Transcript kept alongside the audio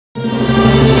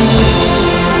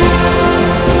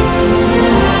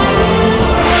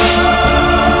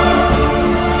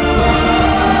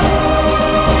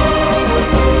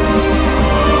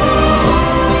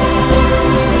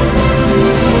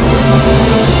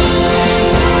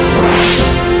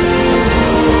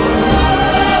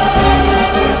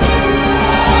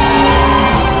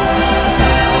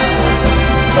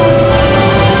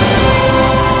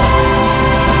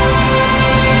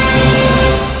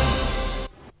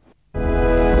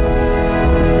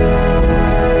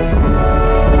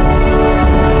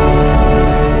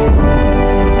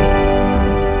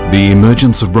The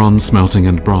emergence of bronze smelting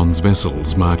and bronze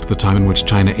vessels marked the time in which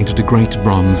China entered a great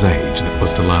Bronze Age that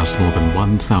was to last more than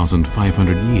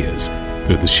 1,500 years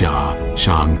through the Xia,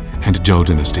 Shang and Zhou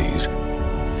dynasties.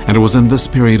 And it was in this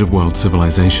period of world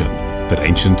civilization that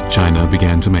ancient China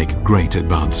began to make great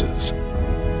advances.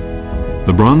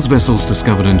 The bronze vessels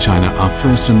discovered in China are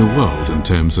first in the world in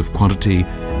terms of quantity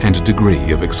and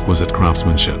degree of exquisite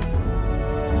craftsmanship.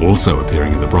 Also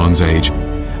appearing in the Bronze Age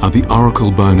are the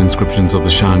oracle bone inscriptions of the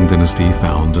Shang dynasty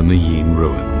found in the Yin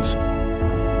ruins.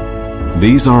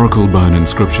 These oracle bone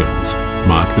inscriptions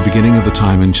mark the beginning of the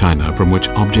time in China from which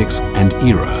objects and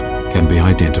era can be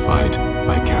identified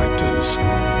by characters.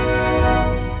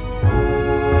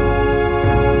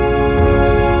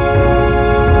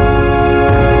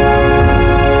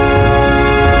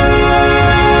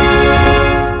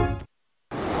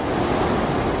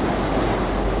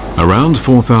 Around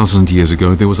 4,000 years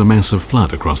ago, there was a massive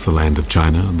flood across the land of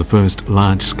China, the first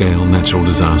large-scale natural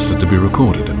disaster to be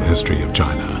recorded in the history of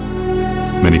China.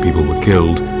 Many people were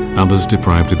killed, others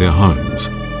deprived of their homes.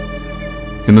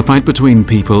 In the fight between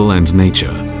people and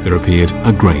nature, there appeared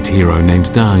a great hero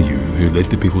named Da Yu, who led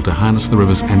the people to harness the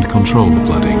rivers and control the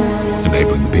flooding,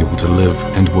 enabling the people to live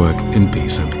and work in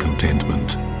peace and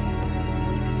contentment.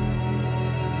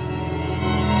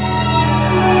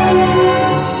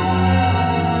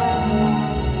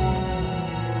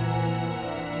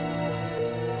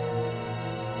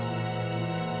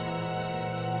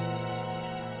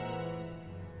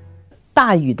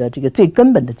大禹的这个最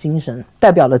根本的精神，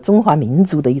代表了中华民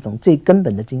族的一种最根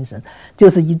本的精神，就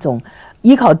是一种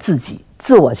依靠自己、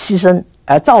自我牺牲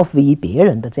而造福于别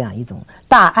人的这样一种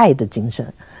大爱的精神。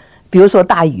比如说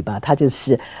大禹吧，他就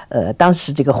是当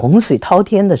时这个洪水滔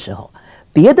天的时候，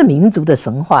别的民族的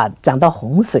神话讲到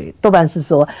洪水，多半是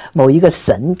说某一个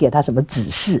神给他什么指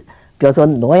示，比如说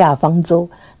挪亚方舟，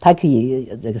他可以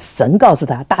这个神告诉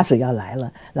他大水要来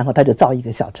了，然后他就造一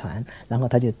个小船，然后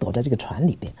他就躲在这个船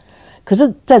里边。可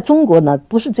是在中国呢，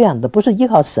不是这样的，不是依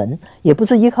靠神，也不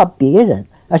是依靠别人，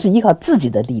而是依靠自己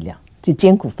的力量去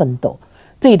艰苦奋斗，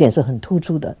这一点是很突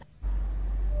出的。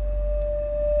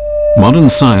 Modern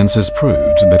science has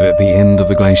proved that at the end of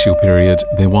the glacial period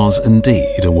there was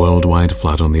indeed a worldwide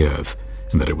flood on the Earth,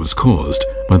 and that it was caused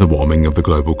by the warming of the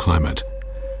global climate.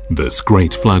 This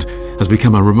great flood has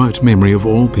become a remote memory of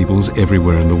all peoples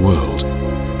everywhere in the world.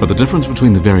 But the difference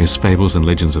between the various fables and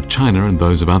legends of China and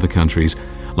those of other countries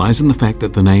lies in the fact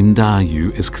that the name Da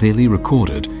Yu is clearly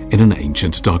recorded in an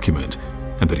ancient document,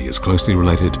 and that he is closely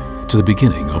related to the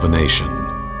beginning of a nation.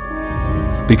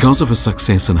 Because of his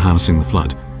success in harnessing the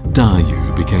flood, Da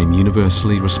Yu became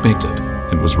universally respected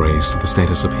and was raised to the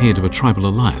status of head of a tribal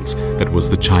alliance that was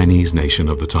the Chinese nation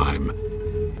of the time.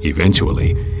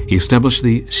 Eventually, he established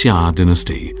the Xia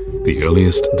Dynasty, the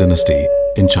earliest dynasty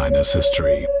in China's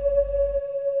history.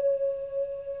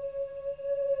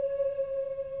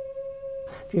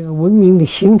 这个文明的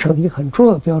形成的一个很重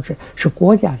要的标志是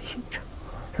国家的形成，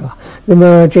是吧？那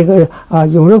么这个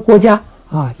有了国家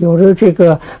有了这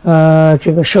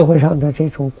个社会上的这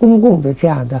种公共的这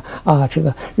样的这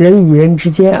个人与人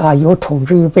之间有统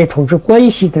治与被统治关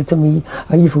系的这么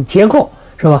一种结构，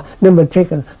是吧？那么这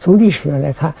个从历史上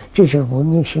来看，这是文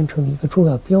明形成的一个重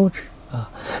要标志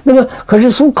那么可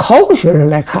是从考古学上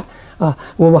来看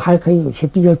我们还可以有一些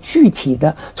比较具体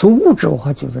的从物质文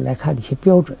化角度来看的一些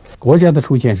标准。国家的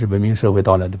出现是文明社会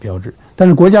到来的标志，但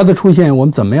是国家的出现，我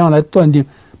们怎么样来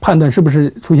判断是不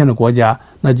是出现了国家？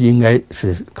那就应该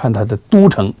是看它的都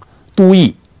城、都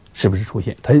邑是不是出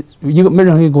现。它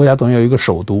任何一个国家总要有一个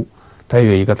首都，它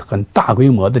有一个很大规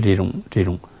模的这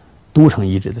种都城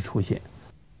遗址的出现。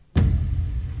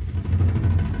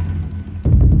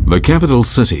 The capital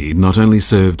city not only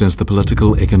served as the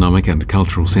political, economic and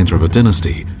cultural center of a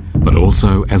dynasty, but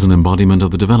also as an embodiment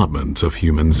of the development of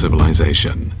human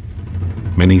civilization.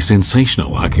 Many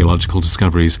sensational archaeological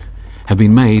discoveries have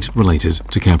been made related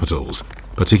to capitals,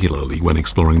 particularly when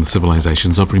exploring the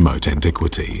civilizations of remote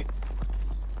antiquity.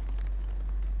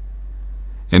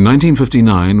 In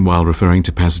 1959, while referring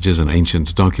to passages in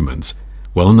ancient documents,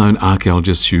 well-known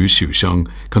archaeologist Shang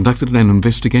conducted an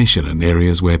investigation in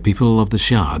areas where people of the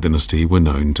Xia dynasty were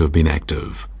known to have been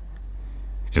active.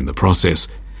 In the process,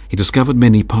 he discovered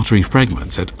many pottery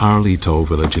fragments at Arlito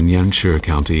village in Yanshe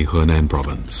County, Henan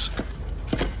province.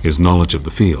 His knowledge of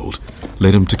the field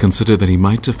led him to consider that he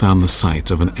might have found the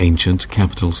site of an ancient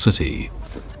capital city.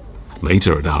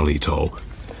 Later at Arlito,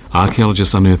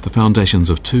 archaeologists unearthed the foundations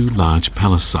of two large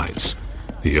palace sites,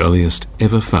 the earliest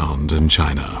ever found in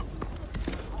China.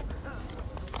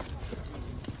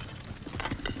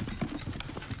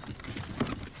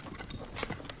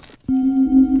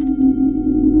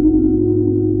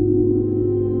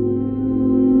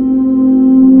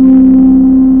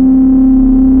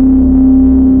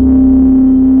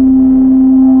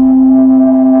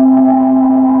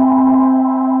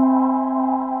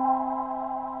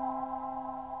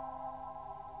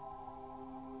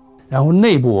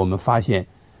 内部我们发现，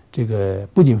这个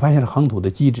不仅发现了夯土的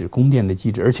基址、宫殿的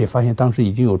基址，而且发现当时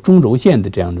已经有中轴线的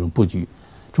这样一种布局。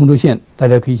中轴线大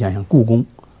家可以想象，故宫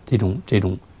这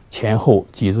种前后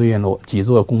几座院落、几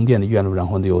座宫殿的院落，然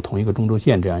后呢有同一个中轴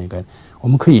线这样一个，我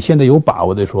们可以现在有把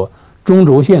握的说，中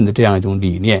轴线的这样一种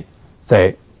理念，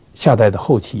在夏代的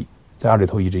后期，在二里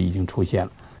头遗址已经出现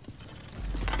了。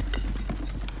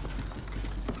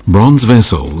Bronze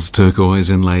vessels, turquoise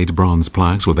inlaid bronze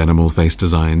plaques with animal face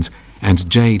designs, and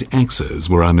jade axes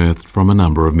were unearthed from a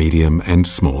number of medium and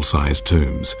small-sized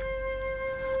tombs.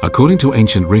 According to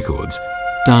ancient records,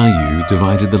 Da Yu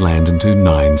divided the land into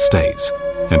 9 states,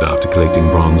 and after collecting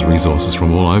bronze resources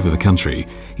from all over the country,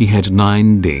 he had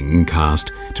 9 ding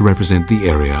cast to represent the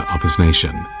area of his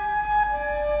nation.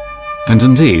 And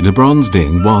indeed, a bronze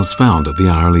ding was found at the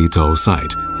Arlito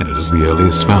site, and it is the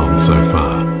earliest found so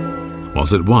far.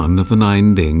 Was it one of the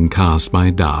 9 ding cast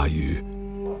by Da Yu?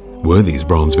 Were these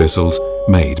bronze vessels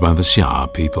made by the Xia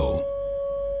people?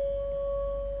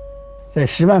 在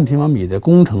10万平方米的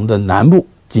宫城的南部，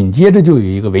紧接着就有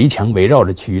一个围墙围绕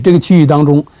着区域。这个区域当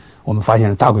中，我们发现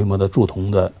了大规模的铸铜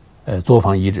的作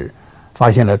坊遗址，发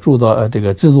现了制作这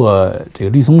个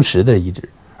绿松石的遗址，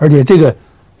而且这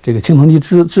个青铜器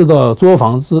制造作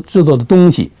坊制作的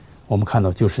东西，我们看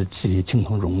到就是这些青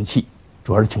铜容器。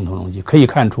主要是青铜容器，可以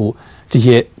看出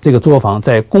这个作坊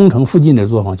在宫城附近的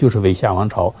作坊就是为夏王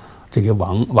朝这个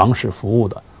王室服务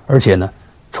的，而且呢，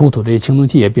出土这些青铜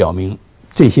器也表明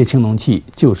这些青铜器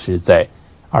就是在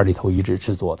二里头遗址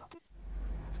制作的。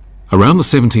Around the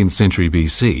 17th century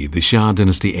BC, the Xia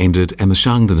dynasty ended and the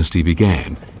Shang dynasty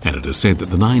began, and it is said that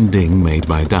the 9 ding made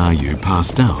by Da Yu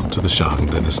passed down to the Shang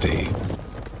dynasty.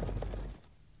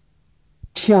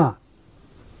 夏，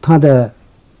它的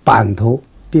版头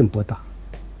并不大。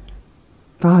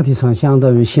大体上相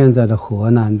当于现在的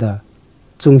河南的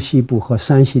中西部和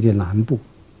山西的南部。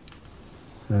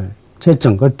在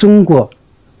整个中国，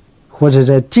或者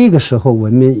在这个时候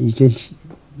文明已经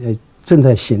正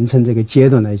在形成这个阶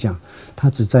段来讲，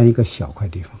它只占一个小块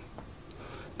地方。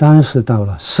但是到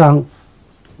了商，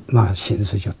那形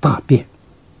势就大变。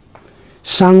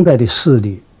商代的势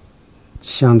力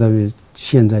相当于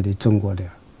现在的中国的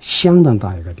相当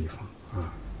大一个地方。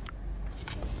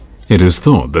It is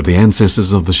thought that the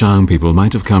ancestors of the Shang people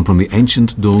might have come from the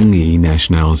ancient Dongyi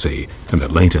nationality, and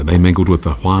that later they mingled with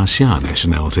the Huaxia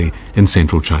nationality in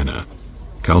central China.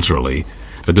 Culturally,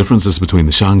 the differences between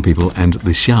the Shang people and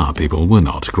the Xia people were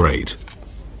not great.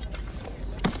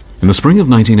 In the spring of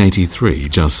 1983,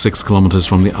 just 6 kilometers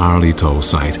from the Arlito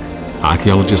site,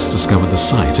 archaeologists discovered the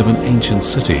site of an ancient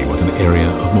city with an area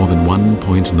of more than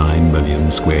 1.9 million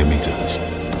square meters.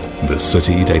 This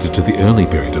city, dated to the early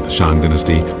period of the Shang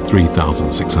dynasty,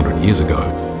 3,600 years ago,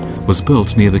 was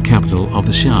built near the capital of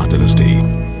the Xia dynasty.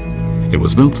 It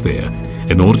was built there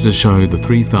in order to show the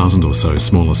 3,000 or so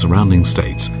smaller surrounding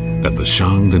states that the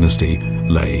Shang dynasty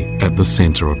lay at the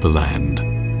center of the land.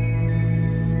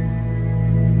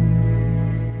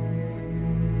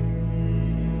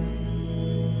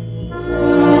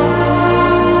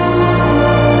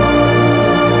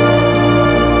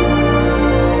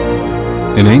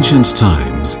 In ancient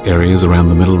times, areas around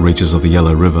the middle reaches of the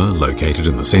Yellow River, located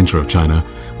in the center of China,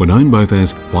 were known both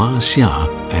as Huaxia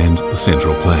and the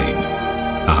Central Plain.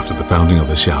 After the founding of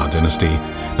the Xia dynasty,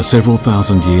 the several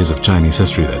thousand years of Chinese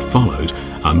history that followed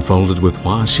unfolded with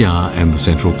Huaxia and the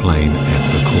Central Plain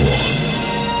at the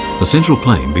core. The Central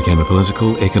Plain became a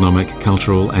political, economic,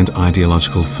 cultural and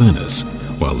ideological furnace,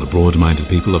 while the broad-minded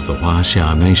people of the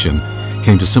Huaxia nation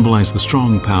came to symbolize the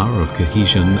strong power of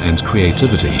cohesion and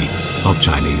creativity of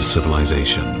Chinese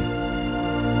civilization.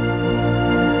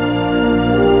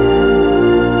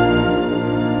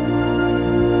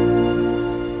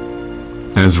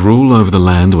 As rule over the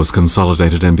land was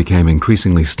consolidated and became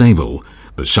increasingly stable,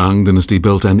 the Shang dynasty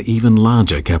built an even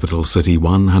larger capital city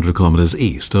 100 kilometers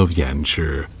east of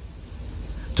Yanchu.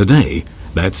 Today,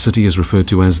 that city is referred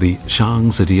to as the Shang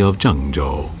city of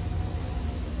Zhengzhou.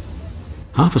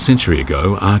 Half a century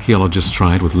ago, archaeologists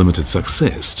tried with limited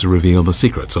success to reveal the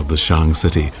secrets of the Shang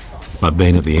city. But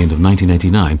then at the end of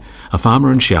 1989, a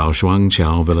farmer in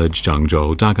Xiaoshuangqiao village,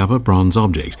 Zhengzhou, dug up a bronze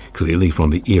object, clearly from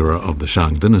the era of the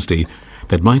Shang dynasty,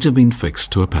 that might have been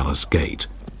fixed to a palace gate.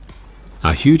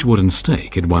 A huge wooden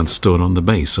stake had once stood on the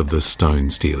base of this stone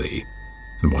stele,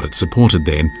 and what it supported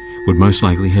then would most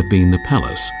likely have been the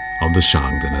palace of the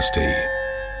Shang dynasty.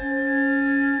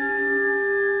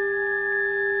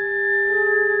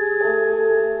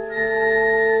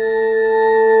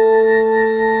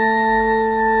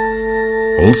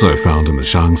 Also found in the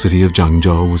Shang city of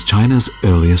Zhengzhou was China's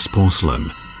earliest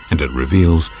porcelain, and it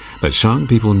reveals that Shang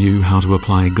people knew how to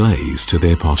apply glaze to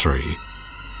their pottery.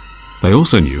 They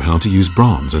also knew how to use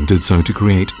bronze and did so to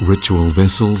create ritual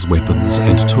vessels, weapons,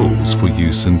 and tools for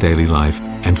use in daily life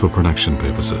and for production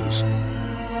purposes.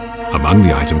 Among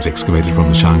the items excavated from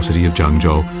the Shang city of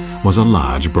Zhengzhou was a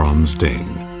large bronze ding.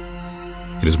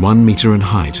 It is 1 meter in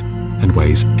height and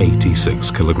weighs 86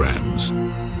 kilograms.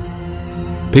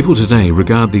 People today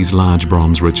regard these large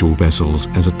bronze ritual vessels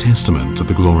as a testament to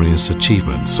the glorious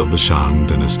achievements of the Shang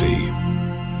dynasty.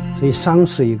 所以商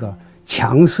是一个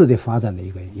强势的发展的一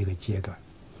个阶段。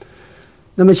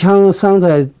那么商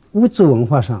在物质文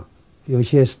化上有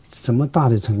些什么大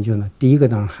的成就呢？第一个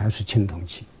当然还是青铜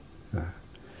器，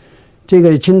这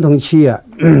个青铜器啊，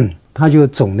它就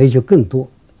种类就更多，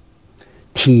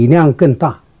体量更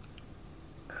大，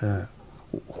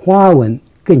花纹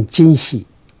更精细，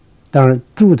当然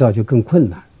铸造就更困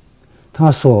难。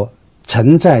它所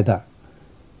承载的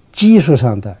技术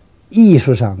上的、艺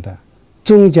术上的、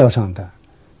宗教上的、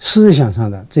思想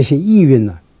上的这些意蕴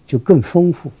呢，就更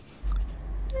丰富。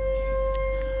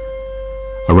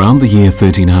Around the year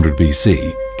 1300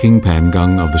 BC, King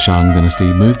Pangung of the Shang dynasty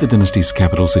moved the dynasty's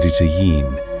capital city to Yin,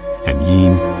 and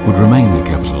Yin would remain the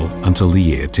capital until the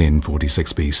year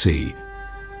 1046 BC.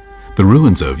 The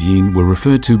ruins of Yin were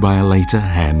referred to by a later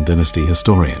Han dynasty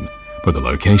historian, but the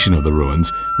location of the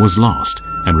ruins was lost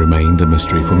and remained a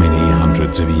mystery for many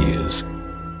hundreds of years.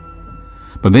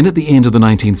 But then at the end of the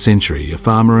 19th century, a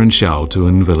farmer in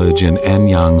Shaotuan village in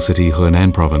Anyang City,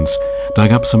 Henan province,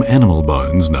 dug up some animal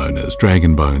bones known as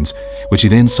dragon bones, which he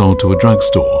then sold to a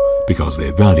drugstore because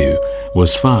their value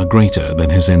was far greater than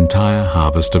his entire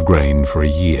harvest of grain for a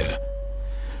year.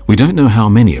 We don't know how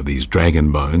many of these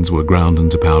dragon bones were ground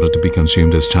into powder to be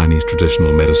consumed as Chinese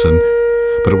traditional medicine,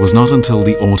 but it was not until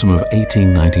the autumn of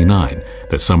 1899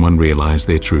 that someone realized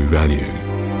their true value.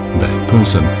 That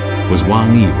person was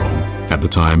Wang Yirong, at the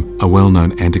time a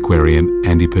well-known antiquarian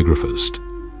and epigraphist.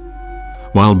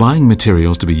 While buying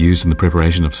materials to be used in the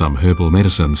preparation of some herbal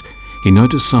medicines, he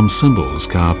noticed some symbols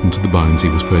carved into the bones he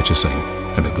was purchasing,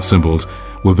 and that the symbols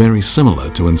were very similar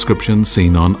to inscriptions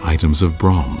seen on items of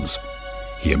bronze.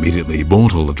 He immediately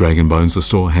bought all the dragon bones the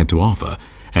store had to offer,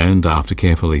 and after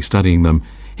carefully studying them,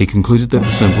 he concluded that the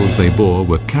symbols they bore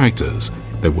were characters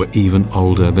that were even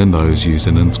older than those used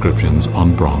in inscriptions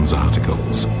on bronze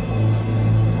articles.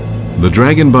 The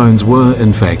dragon bones were,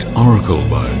 in fact, oracle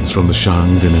bones from the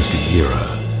Shang dynasty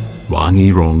era. Wang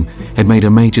Yirong had made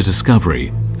a major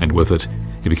discovery, and with it,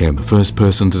 he became the first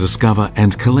person to discover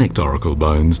and collect oracle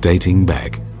bones dating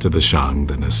back to the Shang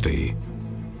dynasty.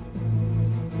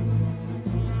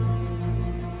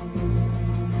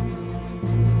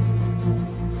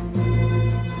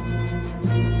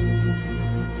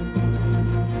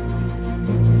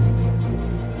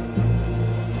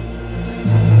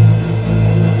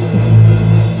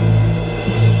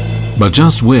 But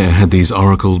just where had these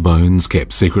oracle bones,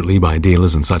 kept secretly by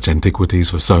dealers in such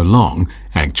antiquities for so long,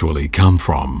 actually come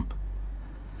from?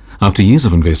 After years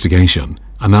of investigation,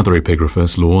 another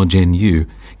epigraphist, Luo Zhenyu,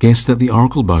 guessed that the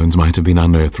oracle bones might have been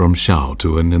unearthed from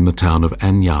Shaotuan in the town of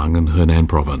Anyang in Henan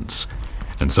province.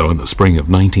 And so in the spring of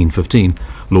 1915,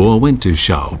 Luo went to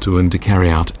Shaotuan to carry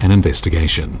out an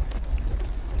investigation.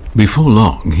 Before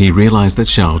long, he realized that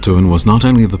Shaotuan was not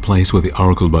only the place where the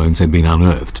oracle bones had been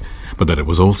unearthed, but that it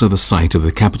was also the site of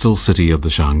the capital city of the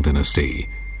Shang dynasty.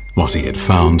 What he had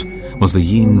found was the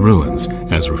Yin ruins,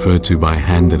 as referred to by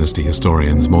Han dynasty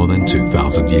historians more than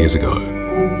 2,000 years ago.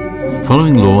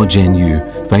 Following Luo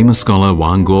Zhenyu, famous scholar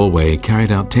Wang Guowei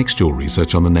carried out textual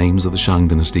research on the names of the Shang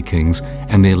dynasty kings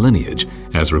and their lineage,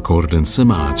 as recorded in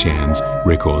Sima Qian's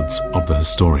records of the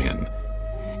historian.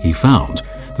 He found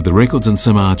that the records in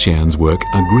Sima Qian's work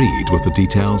agreed with the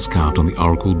details carved on the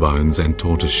oracle bones and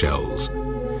tortoise shells.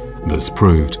 This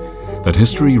proved that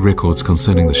history records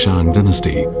concerning the Shang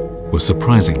dynasty were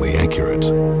surprisingly accurate.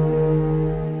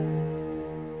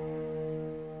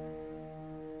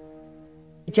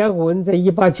 甲骨文在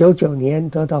1899年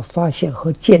得到发现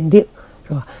和鉴定，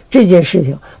是吧？这件事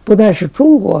情不但是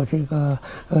中国这个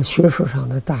学术上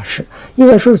的大事，应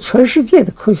该说是全世界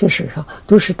的科学史上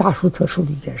都是大书特书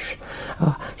的一件事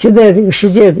啊。现在这个世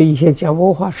界的一些讲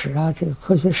文化史啊，这个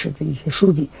科学史的一些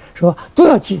书籍，是吧，都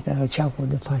要记载到甲骨文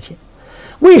的发现。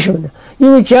为什么呢？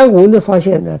因为甲骨文的发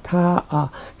现呢，它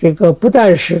这个不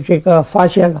但是这个发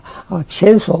现了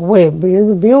前所未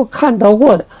人没有看到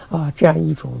过的这样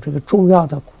一种这个重要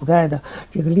的古代的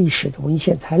这个历史的文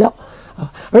献材料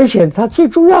而且它最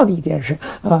重要的一点是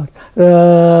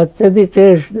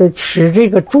使这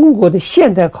个中国的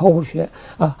现代考古学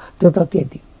得到奠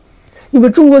定，因为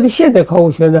中国的现代考古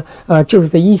学呢就是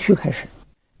在殷墟开始。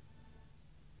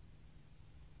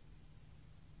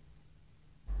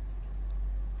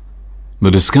The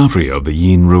discovery of the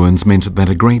Yin ruins meant that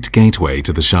a great gateway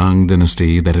to the Shang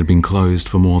dynasty that had been closed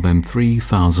for more than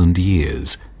 3,000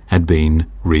 years had been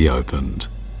reopened.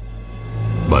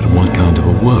 But what kind of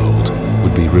a world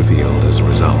would be revealed as a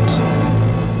result?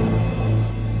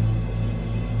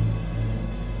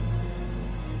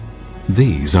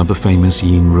 These are the famous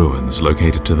Yin ruins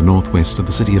located to the northwest of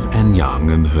the city of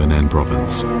Anyang in Henan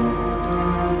province.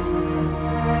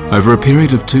 Over a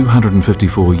period of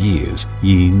 254 years,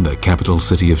 Yin, the capital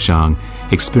city of Shang,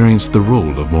 experienced the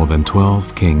rule of more than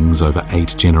 12 kings over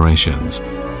 8 generations,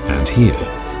 and here,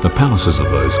 the palaces of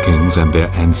those kings and their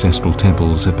ancestral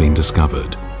temples have been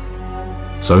discovered.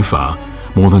 So far,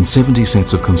 more than 70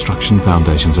 sets of construction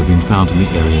foundations have been found in the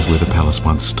areas where the palace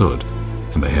once stood,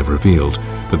 and they have revealed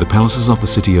that the palaces of the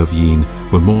city of Yin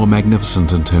were more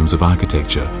magnificent in terms of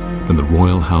architecture than the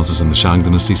royal houses in the Shang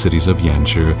dynasty cities of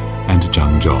Yanshu and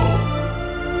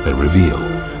Zhangzhou. They reveal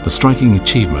the striking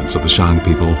achievements of the Shang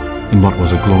people in what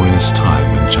was a glorious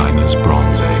time in China's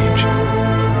Bronze Age.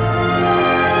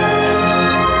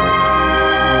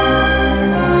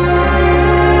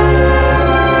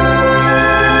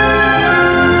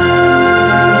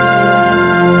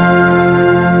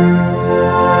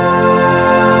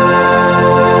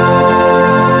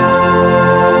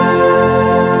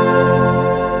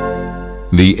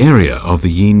 The area of the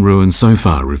Yin ruins so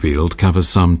far revealed covers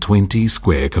some 20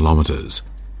 square kilometers.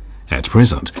 At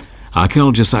present,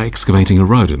 archaeologists are excavating a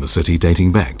road in the city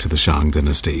dating back to the Shang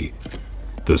dynasty.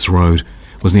 This road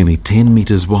was nearly 10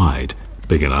 meters wide,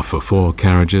 big enough for 4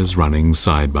 carriages running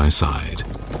side by side.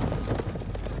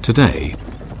 Today,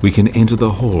 we can enter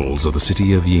the halls of the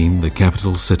city of Yin, the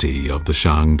capital city of the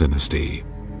Shang dynasty.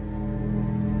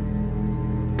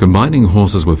 Combining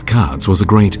horses with carts was a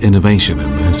great innovation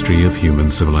in the history of human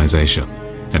civilization,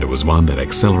 and it was one that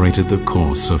accelerated the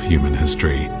course of human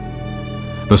history.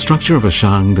 The structure of a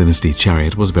Shang dynasty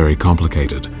chariot was very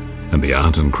complicated, and the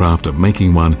art and craft of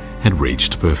making one had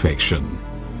reached perfection.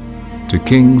 To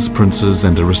kings, princes,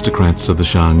 and aristocrats of the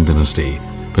Shang dynasty,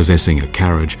 possessing a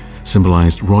carriage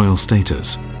symbolized royal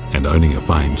status, and owning a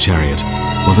fine chariot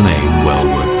was an aim well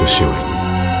worth pursuing.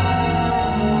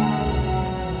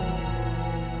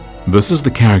 This is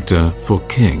the character for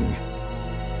king.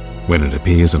 When it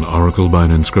appears in oracle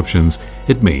bone inscriptions,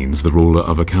 it means the ruler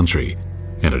of a country,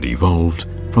 and it evolved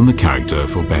from the character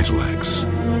for battle axe.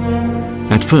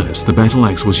 At first, the battle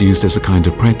axe was used as a kind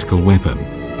of practical weapon,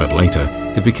 but later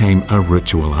it became a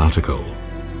ritual article.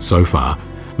 So far,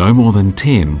 no more than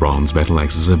 10 bronze battle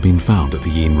axes have been found at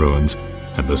the Yin ruins,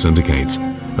 and this indicates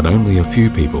that only a few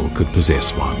people could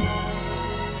possess one.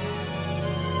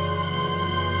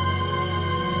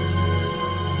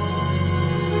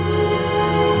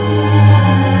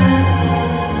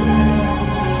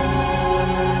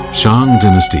 Shang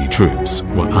dynasty troops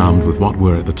were armed with what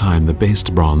were at the time the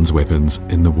best bronze weapons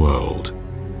in the world.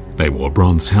 They wore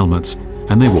bronze helmets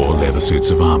and they wore leather suits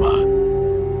of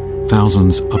armor.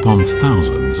 Thousands upon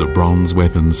thousands of bronze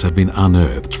weapons have been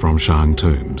unearthed from Shang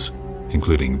tombs,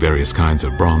 including various kinds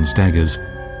of bronze daggers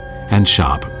and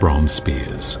sharp bronze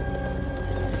spears.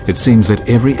 It seems that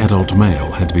every adult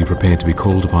male had to be prepared to be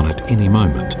called upon at any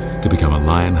moment to become a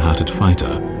lion-hearted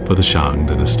fighter for the Shang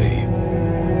dynasty.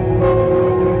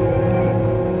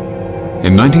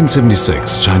 In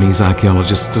 1976, Chinese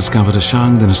archaeologists discovered a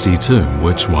Shang dynasty tomb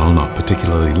which, while not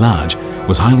particularly large,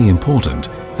 was highly important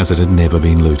as it had never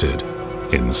been looted.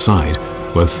 Inside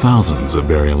were thousands of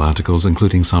burial articles,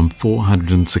 including some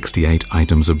 468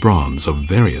 items of bronze of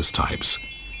various types,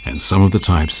 and some of the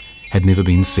types had never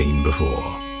been seen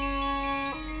before.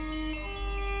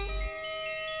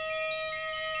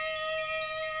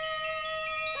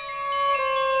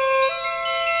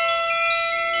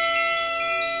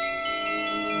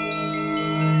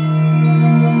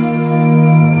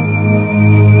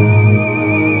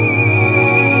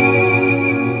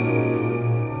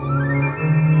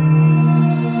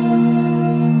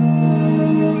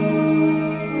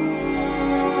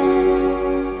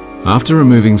 After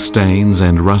removing stains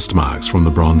and rust marks from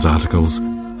the bronze articles,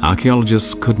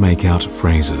 archaeologists could make out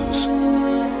phrases.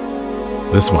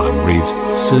 This one reads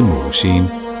Simu Xin,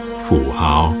 Fu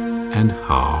Hao, and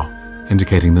Hao,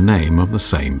 indicating the name of the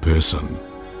same person.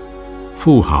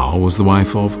 Fu Hao was the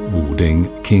wife of Wu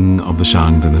Ding, king of the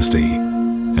Shang dynasty,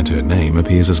 and her name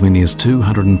appears as many as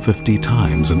 250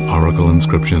 times in oracle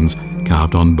inscriptions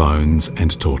carved on bones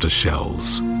and tortoise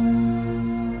shells.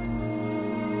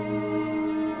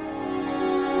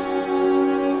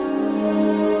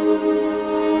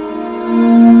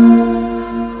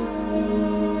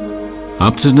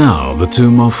 Up to now, the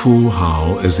tomb of Fu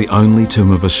Hao is the only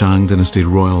tomb of a Shang dynasty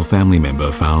royal family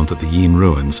member found at the Yin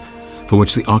ruins for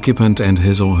which the occupant and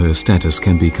his or her status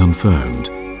can be confirmed,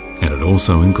 and it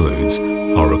also includes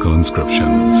oracle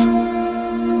inscriptions.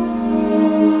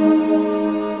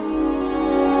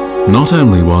 Not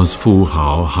only was Fu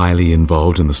Hao highly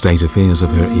involved in the state affairs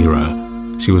of her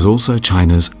era, she was also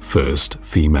China's first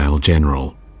female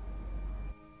general.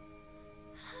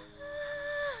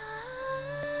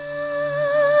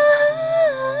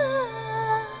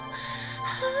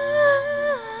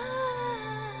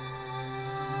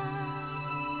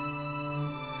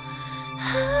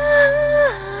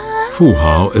 Fu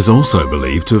Hao is also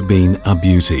believed to have been a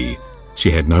beauty. She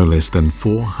had no less than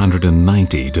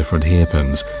 490 different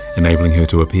hairpins, enabling her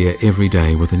to appear every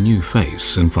day with a new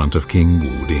face in front of King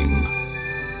Wu Ding.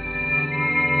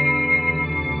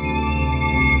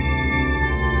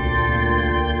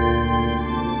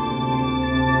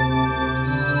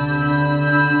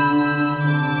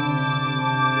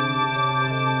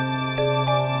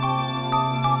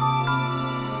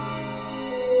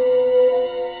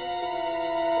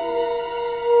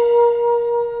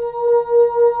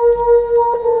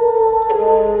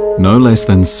 No less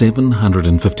than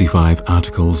 755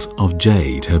 articles of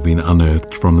jade have been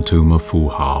unearthed from the tomb of Fu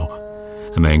Hao,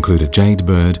 and they include a jade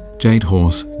bird, jade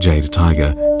horse, jade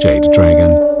tiger, jade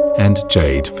dragon, and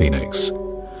jade phoenix.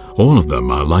 All of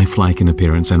them are lifelike in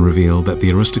appearance and reveal that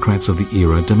the aristocrats of the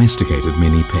era domesticated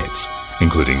many pets,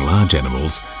 including large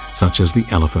animals such as the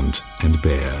elephant and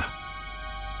bear.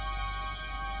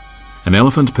 An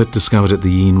elephant pit discovered at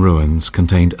the Yin ruins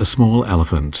contained a small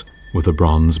elephant with a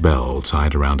bronze bell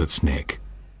tied around its neck.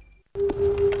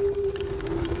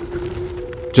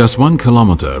 Just 1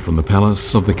 kilometer from the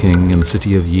palace of the king in the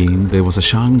city of Yin, there was a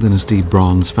Shang Dynasty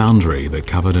bronze foundry that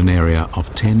covered an area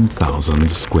of 10,000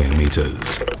 square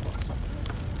meters.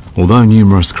 Although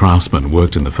numerous craftsmen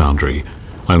worked in the foundry,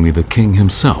 only the king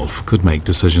himself could make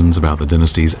decisions about the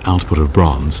dynasty's output of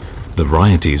bronze, the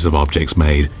varieties of objects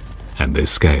made, and their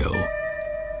scale.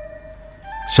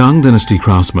 Shang Dynasty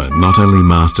craftsmen not only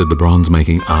mastered the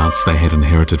bronze-making arts they had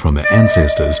inherited from their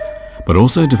ancestors, but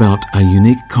also developed a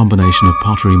unique combination of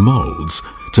pottery molds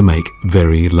to make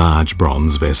very large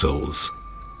bronze vessels.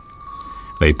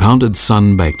 They pounded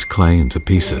sun-baked clay into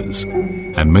pieces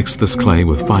and mixed this clay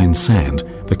with fine sand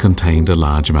that contained a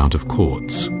large amount of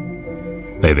quartz.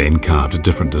 They then carved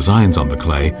different designs on the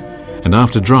clay, and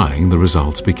after drying, the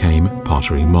results became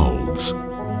pottery molds.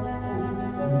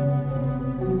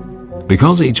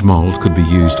 Because each mold could be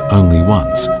used only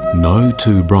once, no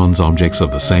 2 bronze objects of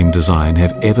the same design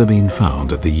have ever been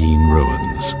found at the Yin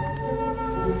ruins.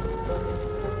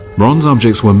 Bronze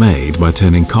objects were made by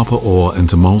turning copper ore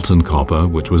into molten copper,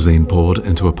 which was then poured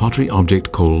into a pottery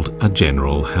object called a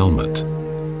general helmet.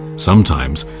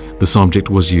 Sometimes this object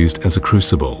was used as a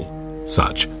crucible.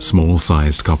 Such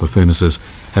small-sized copper furnaces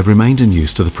have remained in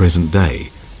use to the present day,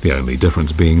 the only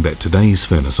difference being that today's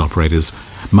furnace operators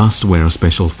must wear a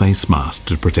special face mask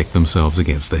to protect themselves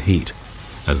against the heat,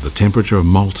 as the temperature of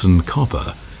molten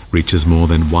copper reaches more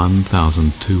than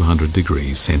 1,200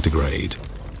 degrees centigrade.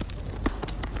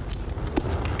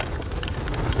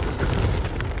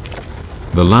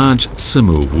 The large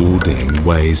Simu Wu Ding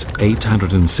weighs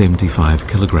 875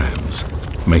 kilograms,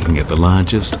 making it the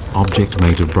largest object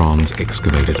made of bronze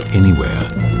excavated anywhere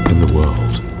in the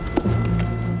world.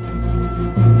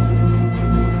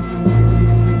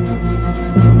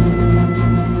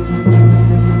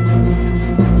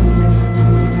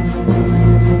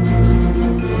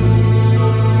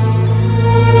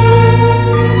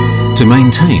 To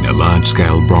maintain a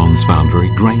large-scale bronze foundry,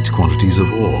 great quantities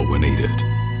of ore were needed.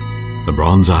 The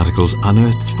bronze articles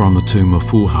unearthed from the tomb of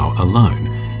Fu Hao alone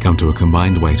come to a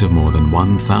combined weight of more than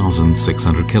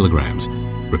 1,600 kilograms,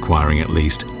 requiring at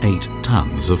least 8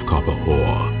 tons of copper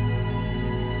ore.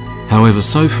 However,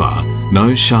 so far,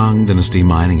 no Shang Dynasty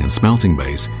mining and smelting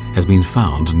base has been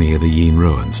found near the Yin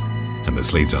ruins, and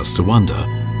this leads us to wonder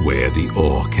where the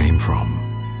ore came from.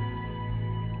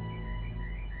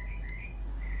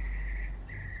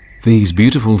 These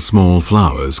beautiful small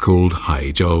flowers called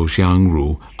Haizhou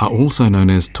Xiangru are also known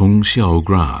as Tongxiao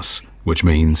grass, which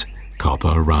means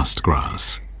copper rust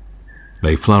grass.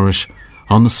 They flourish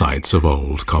on the sites of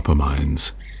old copper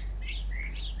mines.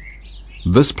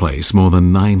 This place, more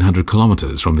than 900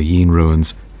 kilometers from the Yin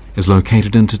ruins, is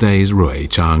located in today's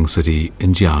Ruichang city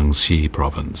in Jiangxi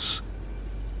province.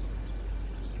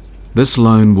 This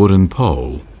lone wooden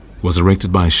pole was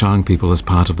erected by Shang people as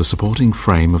part of the supporting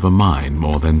frame of a mine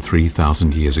more than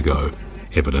 3,000 years ago,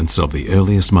 evidence of the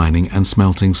earliest mining and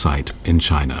smelting site in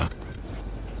China.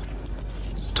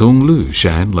 Tonglu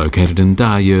Shan, located in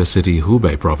Dayue City,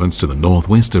 Hubei province to the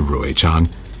northwest of Ruichang,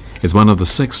 is one of the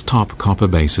 6 top copper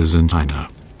bases in China.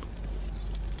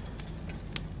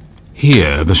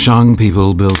 Here, the Shang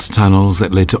people built tunnels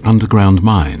that led to underground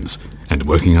mines, and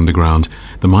working underground,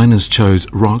 the miners chose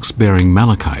rocks bearing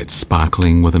malachite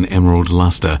sparkling with an emerald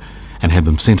luster and had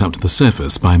them sent up to the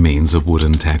surface by means of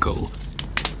wooden tackle.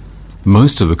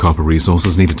 Most of the copper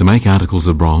resources needed to make articles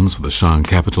of bronze for the Shang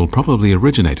capital probably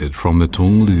originated from the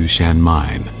Tonglushan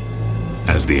mine.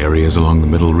 As the areas along the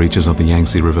middle reaches of the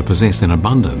Yangtze River possessed an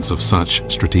abundance of such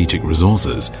strategic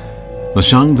resources, the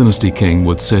Shang Dynasty king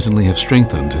would certainly have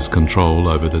strengthened his control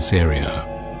over this area.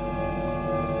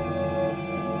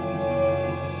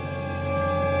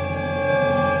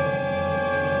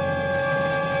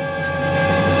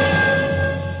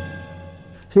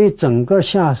 所以整个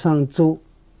夏商周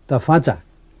的发展，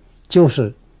就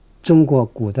是中国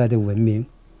古代的文明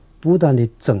不断的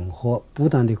整合、不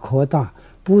断的扩大、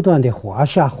不断的华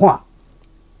夏化，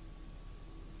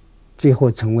最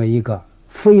后成为一个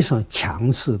非常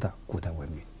强势的古代文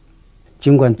明。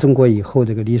尽管中国以后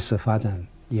这个历史发展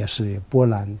也是波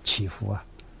澜起伏啊，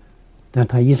但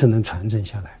它一直能传承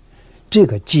下来，这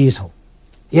个基础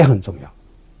也很重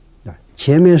要。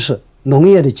前面是农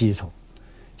业的基础，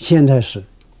现在是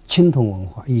青铜文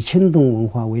化，以青铜文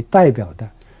化为代表的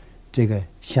这个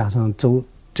夏商周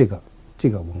这个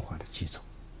文化的基础。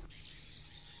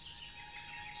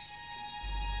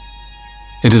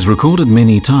 It is recorded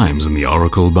many times in the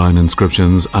oracle bone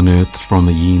inscriptions unearthed from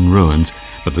the Yin ruins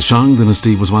that the Shang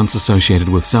dynasty was once associated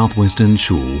with southwestern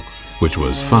Shu, which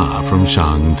was far from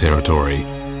Shang territory.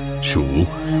 Shu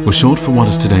was short for what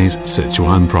is today's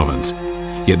Sichuan province,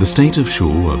 yet the state of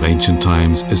Shu of ancient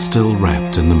times is still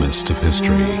wrapped in the mist of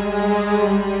history.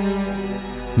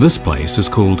 This place is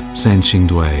called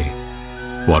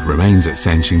Sanxingdui. What remains at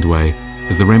Sanxingdui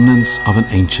is the remnants of an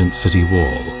ancient city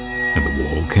wall, and the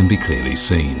wall can be clearly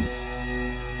seen.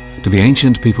 To the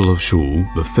ancient people of Shu,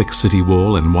 the thick city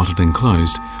wall and what it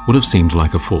enclosed would have seemed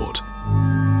like a fort.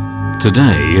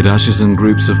 Today, it ushers in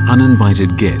groups of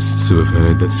uninvited guests who have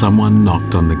heard that someone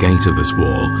knocked on the gate of this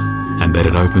wall and that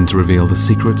it opened to reveal the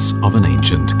secrets of an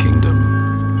ancient kingdom.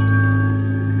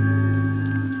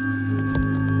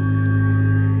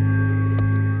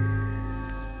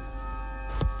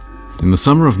 In the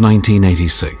summer of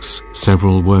 1986,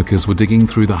 several workers were digging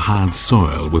through the hard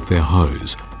soil with their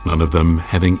hoes, none of them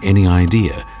having any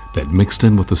idea that mixed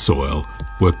in with the soil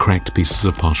were cracked pieces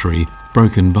of pottery,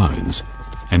 broken bones,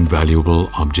 and valuable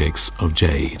objects of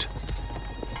jade.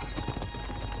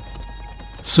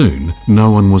 Soon,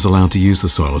 no one was allowed to use the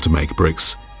soil to make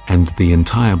bricks, and the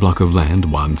entire block of land,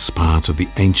 once part of the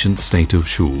ancient state of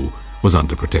Shu, was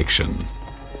under protection.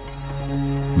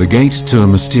 The gate to a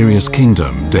mysterious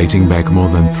kingdom dating back more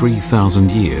than 3,000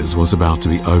 years was about to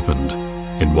be opened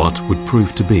in what would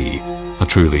prove to be a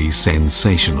truly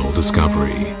sensational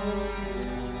discovery.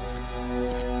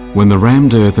 When the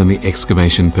rammed earth in the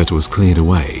excavation pit was cleared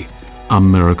away, a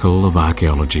miracle of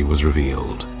archaeology was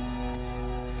revealed.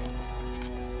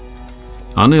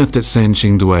 Unearthed at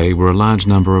Sanxingdui were a large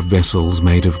number of vessels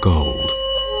made of gold,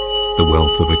 the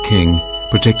wealth of a king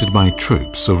protected by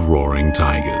troops of roaring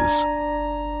tigers.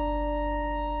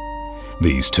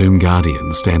 These tomb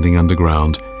guardians standing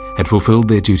underground had fulfilled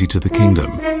their duty to the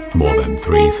kingdom for more than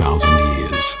 3,000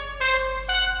 years.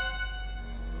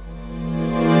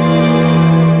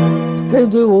 这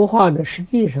堆文化呢，实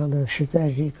际上呢是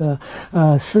在这个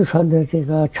四川的这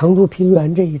个成都平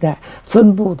原这一带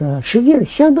分布的，实际上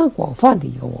相当广泛的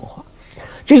一个文化。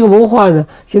这个文化呢，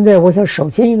现在我想首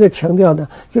先一个强调呢，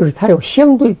就是它有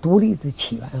相对独立的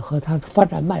起源和它的发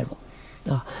展脉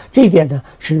络，啊，这一点呢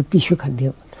是必须肯定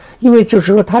的。 因为就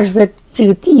是说，它是在这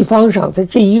个地方上，在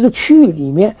这一个区域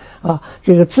里面啊，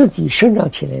这个自己生长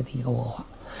起来的一个文化。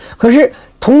可是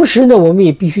同时呢，我们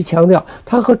也必须强调，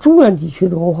它和中原地区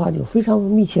的文化有非常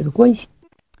密切的关系。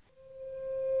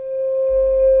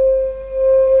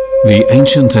 The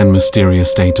ancient and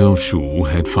mysterious state of Shu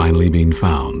had finally been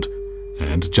found,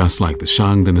 and just like the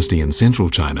Shang dynasty in central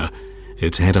China,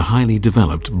 it had a highly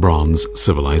developed bronze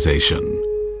civilization.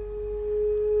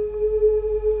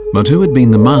 But who had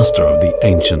been the master of the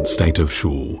ancient state of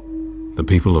Shu? The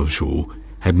people of Shu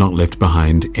had not left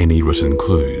behind any written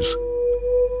clues.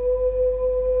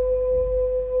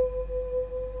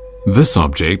 This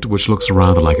object, which looks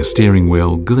rather like a steering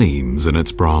wheel, gleams in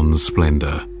its bronze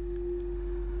splendor.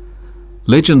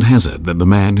 Legend has it that the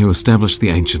man who established the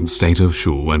ancient state of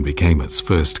Shu and became its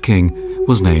first king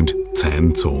was named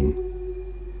Cong.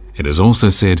 It is also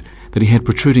said that he had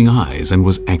protruding eyes and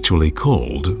was actually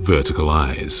called vertical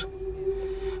eyes.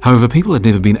 However, people had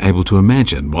never been able to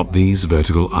imagine what these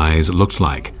vertical eyes looked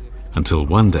like until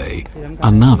one day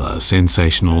another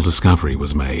sensational discovery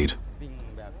was made.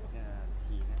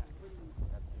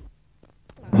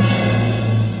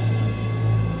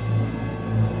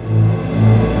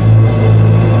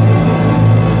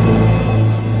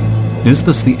 Is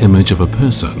this the image of a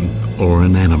person or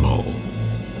an animal?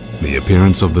 The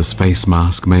appearance of this face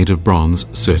mask made of bronze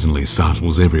certainly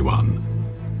startles everyone.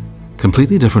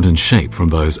 Completely different in shape from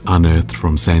those unearthed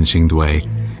from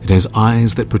Sanxingdui, it has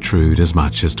eyes that protrude as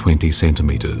much as 20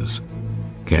 centimeters.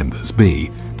 Can this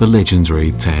be the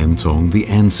legendary Tantong, the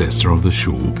ancestor of the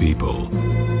Shu people?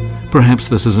 Perhaps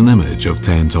this is an image of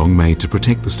Tantong made to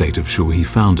protect the state of Shu he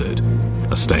founded,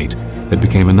 a state that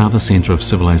became another center of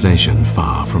civilization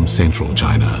far from central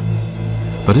China.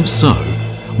 But if so,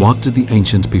 what did the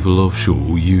ancient people of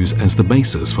Shu use as the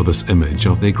basis for this image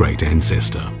of their great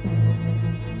ancestor?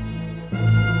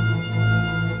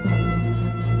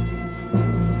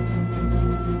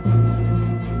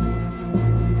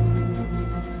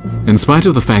 In spite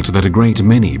of the fact that a great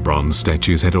many bronze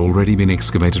statues had already been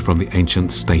excavated from the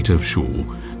ancient state of Shu,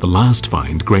 the last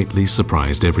find greatly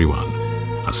surprised everyone.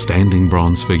 A standing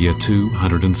bronze figure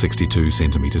 262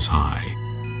 centimeters high.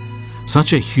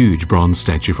 Such a huge bronze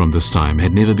statue from this time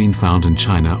had never been found in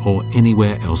China or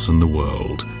anywhere else in the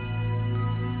world.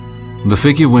 The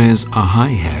figure wears a high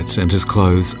hat and his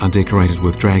clothes are decorated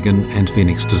with dragon and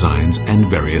phoenix designs and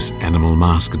various animal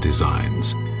mask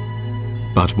designs.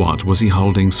 But what was he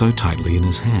holding so tightly in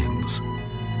his hands?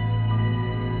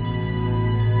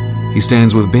 He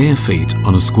stands with bare feet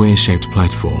on a square-shaped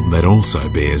platform that also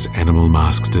bears animal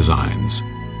mask designs.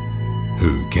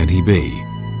 Who can he be?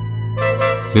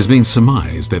 It has been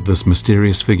surmised that this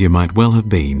mysterious figure might well have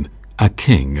been a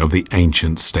king of the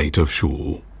ancient state of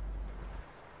Shu.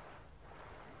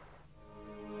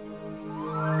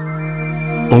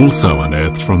 Also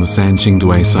unearthed from the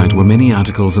Sanxingdui site were many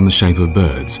articles in the shape of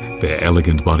birds, their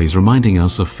elegant bodies reminding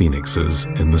us of phoenixes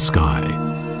in the sky.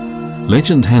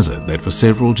 Legend has it that for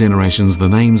several generations the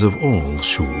names of all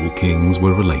Shu kings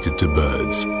were related to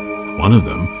birds. One of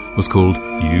them was called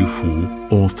Yu Fu,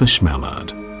 or fish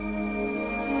mallard.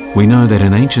 We know that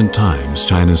in ancient times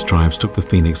China's tribes took the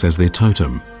phoenix as their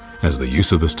totem, as the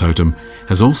use of this totem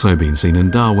has also been seen in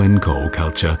Dawenkou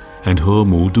culture and He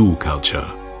Mu Du culture.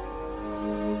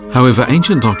 However,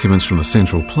 ancient documents from the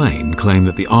Central Plain claim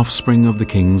that the offspring of the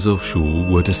kings of Shu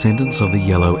were descendants of the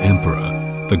Yellow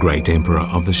Emperor, the great emperor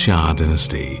of the Shang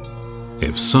Dynasty.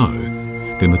 If so,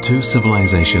 then the two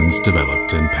civilizations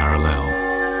developed in parallel.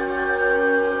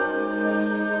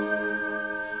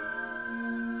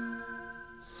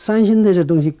三星的这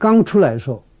东西刚出来的时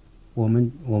候，我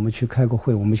们去开过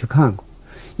会，我们去看过，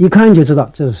一看就知道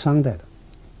这是商代的。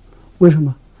为什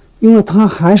么？因为它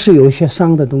还是有一些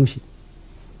商的东西。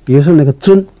比如说那个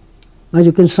尊，那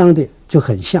就跟商的就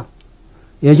很像，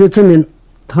也就证明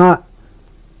它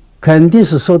肯定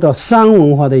是受到商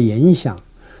文化的影响，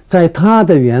在它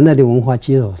的原来的文化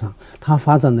基础上，它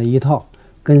发展了一套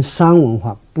跟商文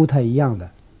化不太一样的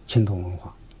青铜文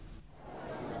化。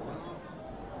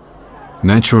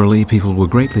Naturally, people were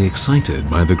greatly excited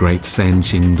by the great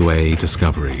Sanxingdui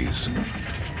discoveries.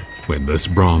 When this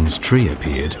bronze tree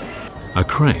appeared, a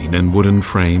crane and wooden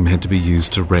frame had to be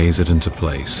used to raise it into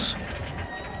place.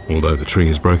 Although the tree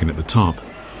is broken at the top,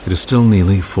 it is still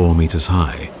nearly 4 meters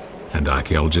high, and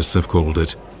archaeologists have called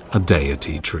it a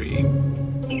deity tree.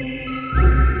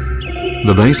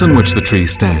 The base on which the tree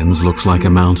stands looks like a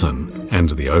mountain, and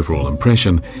the overall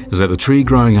impression is that the tree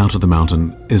growing out of the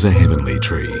mountain is a heavenly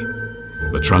tree.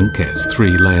 The trunk has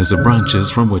 3 layers of branches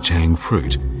from which hang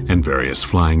fruit, and various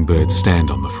flying birds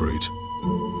stand on the fruit.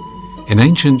 In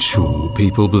ancient Shu,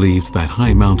 people believed that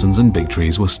high mountains and big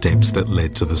trees were steps that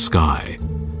led to the sky.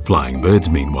 Flying birds,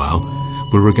 meanwhile,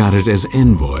 were regarded as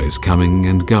envoys coming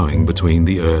and going between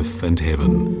the earth and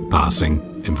heaven, passing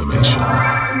information.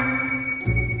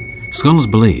 Scholars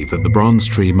believe that the bronze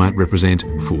tree might represent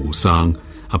Fu Sang,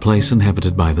 a place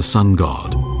inhabited by the sun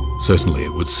god. Certainly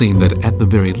it would seem that at the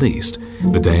very least,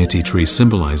 the deity tree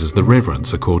symbolizes the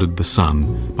reverence accorded the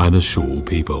sun by the Shu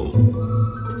people.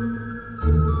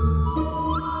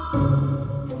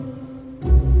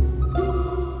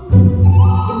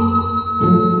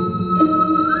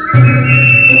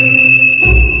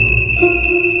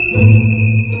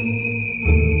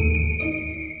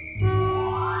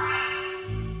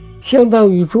相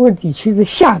当于中原地区的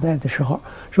夏代的时候，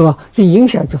是吧？这影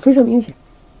响就非常明显，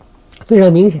非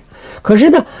常明显。可是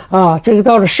呢，这个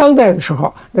到了商代的时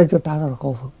候，那就达到了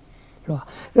高峰，是吧？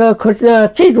可是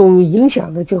这种影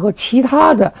响呢，就和其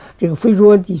他的这个非中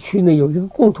原地区呢有一个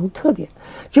共同特点，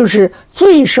就是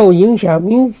最受影响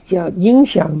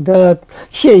的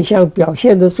现象表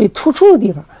现的最突出的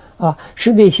地方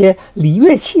是那些礼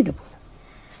乐器的部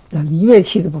分，礼乐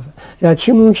器的部分，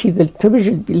青铜器的，特别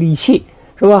是礼器。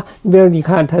是吧？你比如你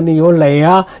看它那有垒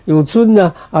啊，有尊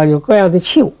呢，有各样的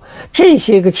器物。这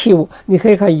些个器物，你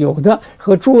可以看有的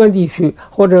和中原地区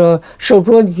或者受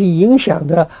中原地区影响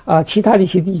的其他的一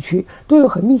些地区都有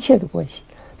很密切的关系，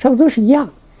差不多是一样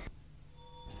的。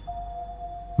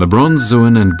 The bronze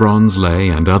Zuan and bronze lei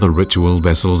and other ritual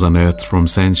vessels unearthed from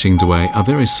Sanxingdui are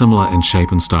very similar in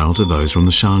shape and style to those from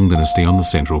the Shang Dynasty on the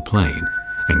Central Plain,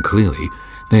 and clearly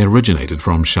they originated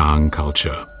from Shang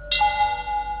culture.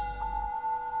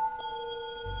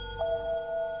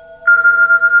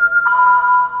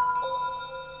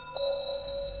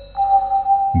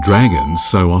 Dragons,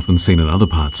 so often seen in other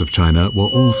parts of China, were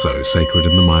also sacred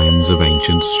in the minds of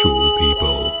ancient Shu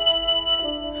people.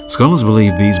 Scholars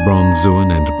believe these bronze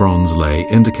Zuan and bronze lei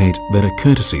indicate that a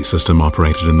courtesy system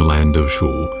operated in the land of Shu,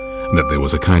 and that there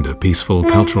was a kind of peaceful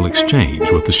cultural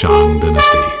exchange with the Shang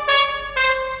dynasty.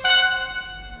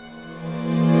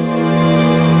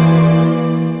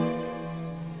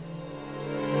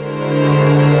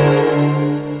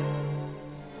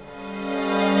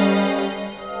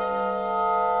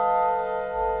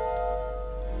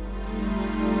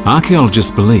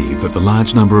 Archaeologists believe that the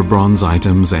large number of bronze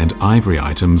items and ivory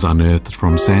items unearthed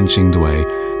from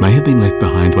Sanxingdui may have been left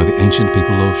behind by the ancient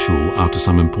people of Shu after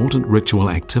some important ritual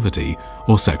activity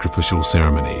or sacrificial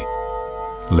ceremony.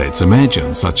 Let's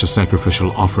imagine such a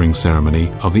sacrificial offering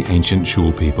ceremony of the ancient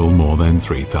Shu people more than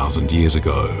 3,000 years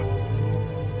ago.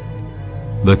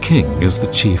 The king is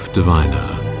the chief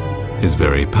diviner. His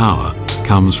very power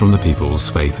comes from the people's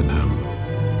faith in him.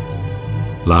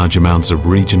 Large amounts of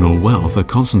regional wealth are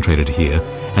concentrated here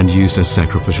and used as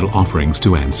sacrificial offerings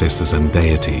to ancestors and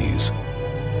deities.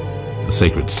 The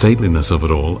sacred stateliness of it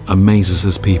all amazes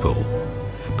his people.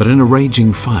 But in a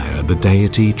raging fire, the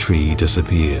deity tree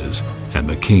disappears, and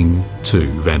the king,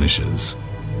 too, vanishes.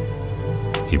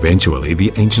 Eventually,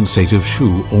 the ancient state of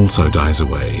Shu also dies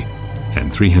away,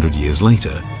 and 300 years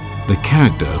later, the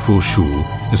character for Shu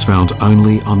is found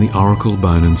only on the oracle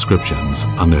bone inscriptions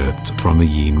unearthed from the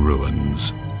Yin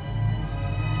ruins.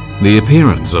 The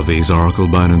appearance of these oracle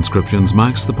bone inscriptions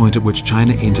marks the point at which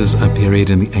China enters a period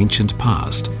in the ancient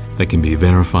past that can be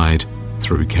verified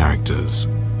through characters.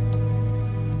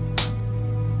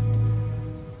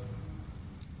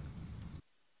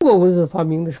 中国文字发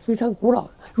明的是非常古老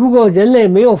的。如果人类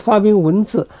没有发明文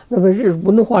字，那么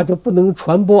文化就不能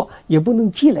传播，也不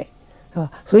能积累。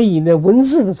 所以呢，文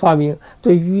字的发明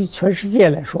对于全世界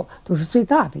来说都是最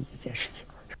大的一件事情。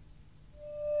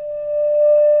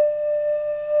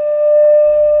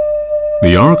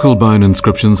The oracle bone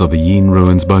inscriptions of the Yin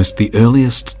ruins boast the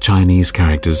earliest Chinese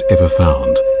characters ever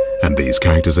found, and these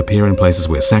characters appear in places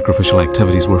where sacrificial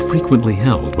activities were frequently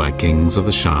held by kings of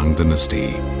the Shang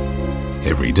dynasty.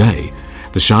 Every day,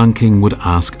 the Shang king would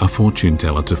ask a fortune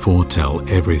teller to foretell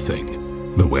everything: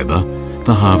 the weather,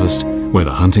 the harvest,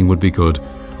 whether hunting would be good,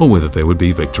 or whether there would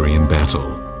be victory in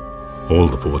battle. All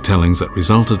the foretellings that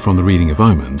resulted from the reading of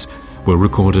omens were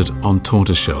recorded on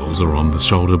tortoiseshells or on the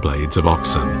shoulder blades of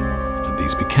oxen, and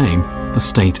these became the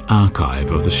state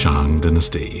archive of the Shang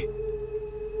dynasty.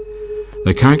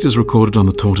 The characters recorded on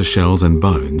the tortoiseshells and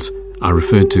bones are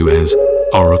referred to as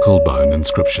oracle bone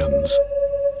inscriptions.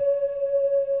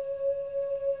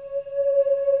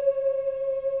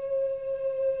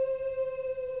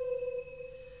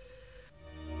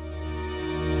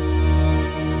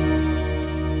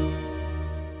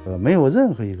 没有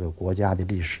任何一个国家的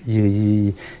历史，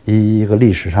一个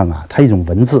历史上啊，它一种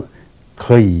文字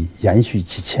可以延续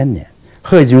几千年，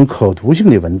和一种可读性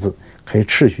的文字可以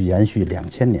持续延续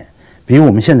2000年。比如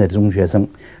我们现在的中学生，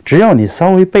只要你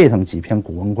稍微背上几篇《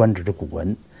古文观止》的古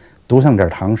文，读上点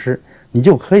唐诗，你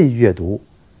就可以阅读，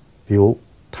比如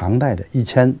唐代的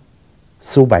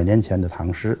1400-1500年前的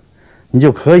唐诗，你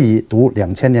就可以读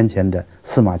2000年前的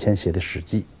司马迁写的《史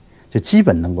记》，就基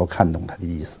本能够看懂它的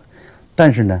意思。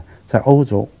 但是呢，在欧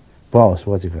洲，不要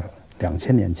说这个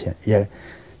2000年前，也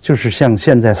就是像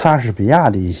现在莎士比亚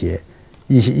的一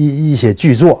些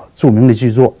剧作，著名的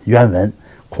剧作原文，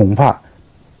恐怕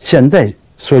现在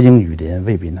说英语的人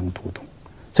未必能读懂。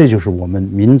这就是我们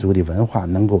民族的文化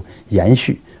能够延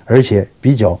续，而且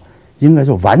比较应该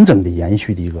说完整的延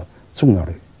续的一个重要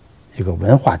的一个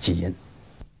文化基因。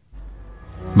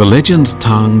 The legend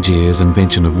Tang Jie's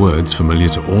invention of words familiar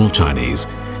to all Chinese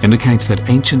indicates that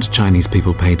ancient Chinese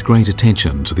people paid great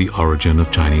attention to the origin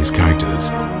of Chinese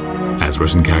characters. As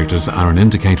written characters are an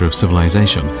indicator of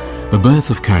civilization, the birth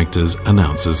of characters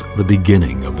announces the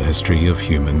beginning of the history of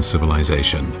human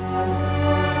civilization.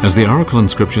 As the oracle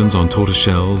inscriptions on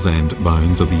tortoiseshells and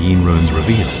bones of the Yin ruins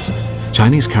reveals,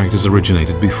 Chinese characters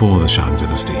originated before the Shang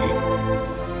dynasty.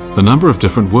 The number of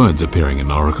different words appearing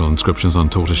in oracle inscriptions on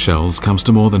tortoise shells comes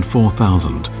to more than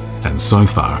 4,000, and so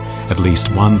far, at least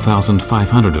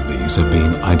 1,500 of these have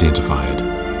been identified.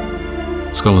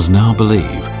 Scholars now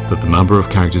believe that the number of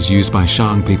characters used by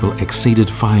Shang people exceeded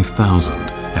 5,000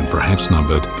 and perhaps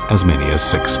numbered as many as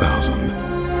 6,000.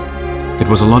 It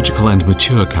was a logical and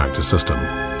mature character system,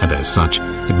 and as such,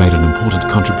 it made an important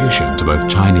contribution to both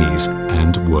Chinese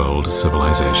and world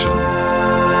civilization.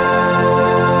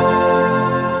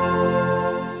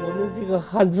 我们这个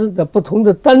汉字的不同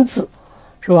的单字，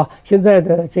是吧？现在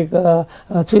的这个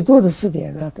最多的字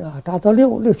典呢，达到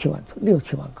6、7万字，6、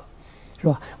7万个。 是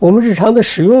吧？我们日常的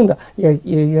使用的也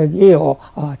有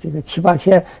啊，这个7、8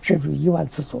千甚至1万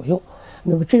字左右，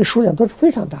那么这个数量都是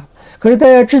非常大的。可是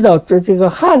大家知道，这个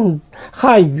汉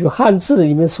语汉字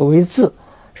里面所谓字，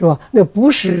是吧？那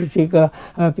不是这个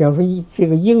比方说这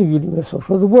个英语里面所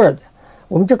说的 word，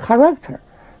 我们叫 character，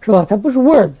 是吧？它不是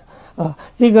word。 啊，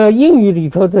这个英语里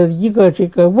头的一个这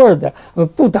个 word，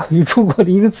 不等于中国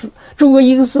的一个字。中国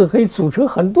一个字可以组成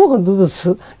很多很多的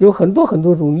词，有很多很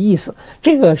多种意思，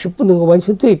这个是不能够完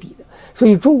全对比的。所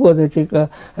以中国的这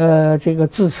个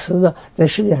字词呢，在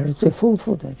世界上是最丰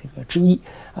富的这个之一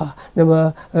啊。那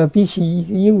么比起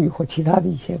英语或其他的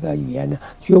一些个语言呢，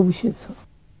绝无逊色。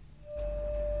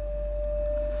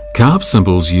 Carved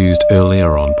symbols used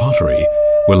earlier on pottery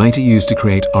were later used to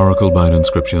create oracle bone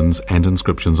inscriptions and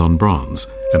inscriptions on bronze,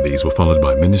 and these were followed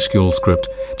by minuscule script,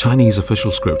 Chinese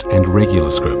official script, and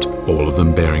regular script, all of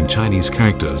them bearing Chinese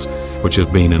characters, which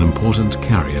have been an important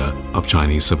carrier of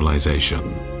Chinese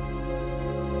civilization.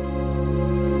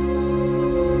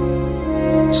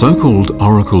 So-called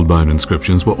oracle bone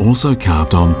inscriptions were also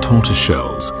carved on tortoise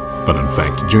shells, but in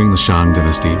fact, during the Shang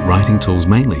Dynasty, writing tools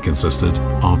mainly consisted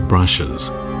of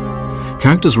brushes.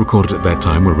 Characters recorded at that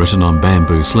time were written on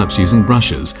bamboo slips using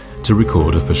brushes to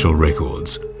record official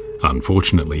records.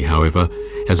 Unfortunately, however,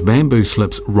 as bamboo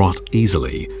slips rot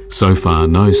easily, so far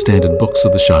no standard books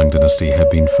of the Shang Dynasty have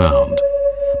been found.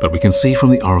 But we can see from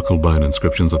the oracle bone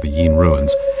inscriptions of the Yin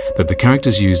ruins that the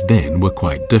characters used then were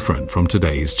quite different from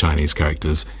today's Chinese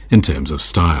characters in terms of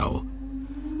style.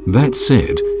 That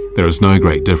said, there is no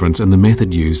great difference in the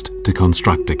method used to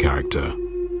construct a character.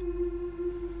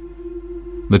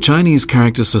 The Chinese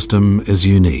character system is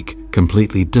unique,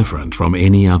 completely different from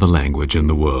any other language in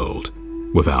the world.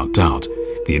 Without doubt,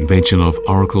 the invention of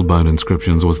oracle bone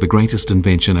inscriptions was the greatest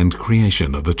invention and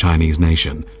creation of the Chinese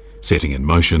nation, setting in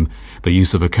motion the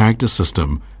use of a character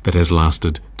system that has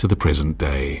lasted to the present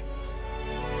day.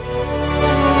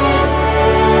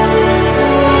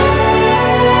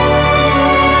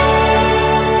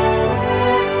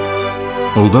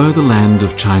 Although the land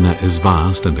of China is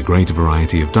vast and a great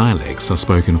variety of dialects are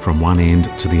spoken from one end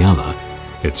to the other,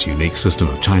 its unique system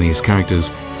of Chinese characters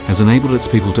has enabled its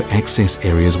people to access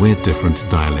areas where different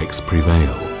dialects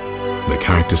prevail. The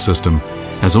character system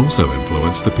has also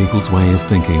influenced the people's way of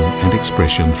thinking and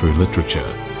expression through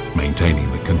literature, maintaining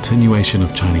the continuation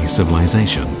of Chinese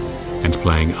civilization and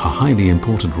playing a highly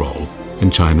important role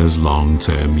in China's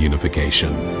long-term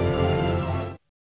unification.